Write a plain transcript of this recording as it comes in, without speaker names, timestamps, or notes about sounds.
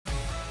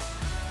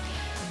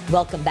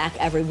Welcome back,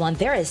 everyone.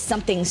 There is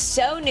something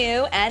so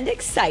new and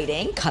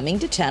exciting coming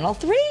to Channel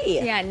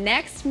 3. Yeah,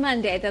 next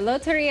Monday, the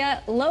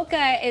Lotería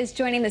Loca is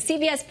joining the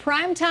CBS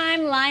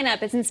Primetime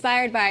lineup. It's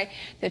inspired by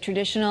the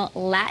traditional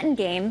Latin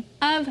game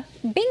of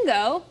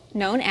bingo,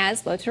 known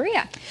as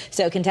Lotería.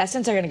 So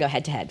contestants are going to go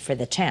head-to-head for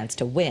the chance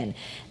to win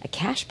a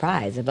cash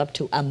prize of up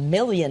to $1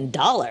 million.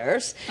 All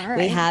right.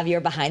 We have your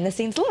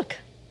behind-the-scenes look.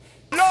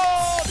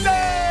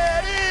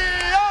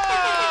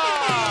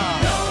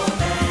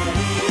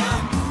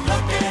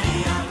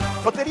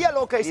 Lotería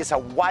Loca is a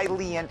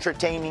widely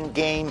entertaining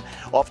game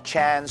of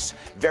chance,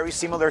 very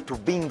similar to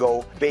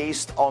bingo,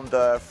 based on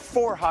the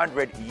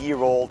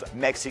 400-year-old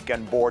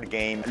Mexican board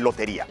game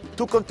Lotería.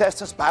 Two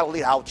contestants battle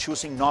it out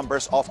choosing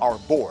numbers off our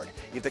board.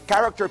 If the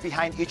character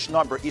behind each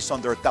number is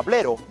on their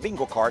tablero,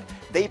 bingo card,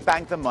 they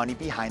bank the money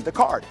behind the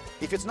card.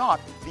 If it's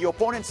not, the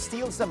opponent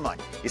steals the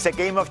money. It's a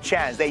game of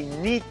chance. They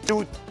need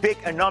to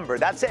pick a number.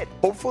 That's it.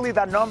 Hopefully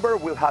that number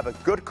will have a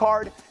good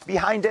card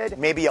behind it,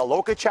 maybe a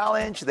Loca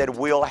challenge that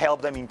will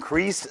help them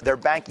increase their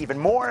bank even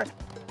more.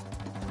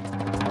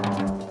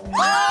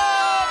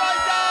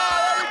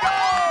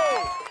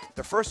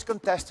 The first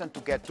contestant to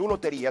get 2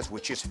 loterias,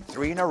 which is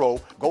 3 in a row,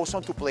 goes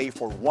on to play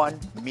for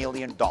 $1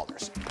 million.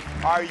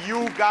 Are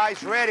you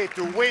guys ready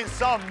to win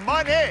some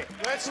money?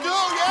 Let's do it,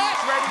 yes!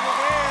 Ready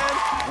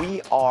to win!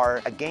 We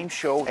are a game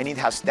show, and it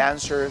has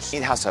dancers.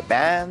 It has a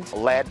band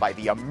led by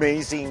the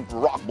amazing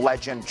rock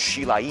legend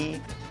Sheila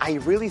E. I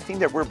really think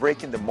that we're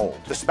breaking the mold.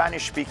 The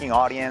Spanish-speaking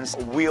audience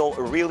will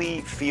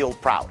really feel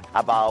proud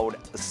about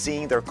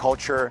seeing their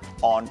culture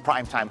on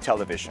primetime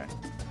television.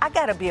 I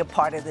gotta be a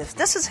part of this.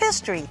 This is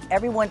history.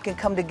 Everyone can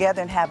come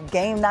together and have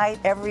game night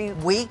every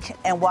week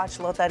and watch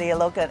Lotería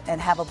Loca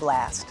and have a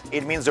blast.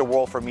 It means the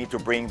world for me to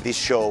bring this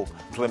show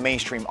to a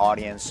mainstream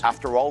audience.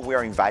 After all, we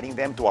are inviting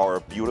them to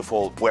our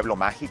beautiful Pueblo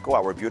Mágico,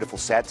 our beautiful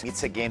set.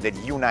 It's a game that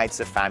unites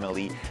the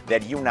family,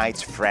 that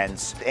unites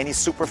friends, and it's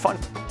super fun.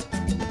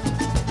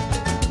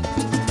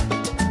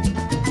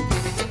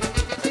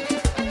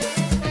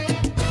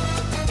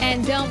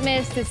 And don't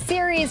miss the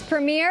series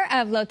premiere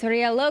of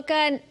Lotería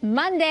Loca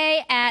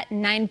Monday at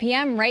 9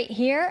 p.m. right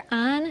here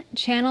on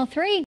Channel 3.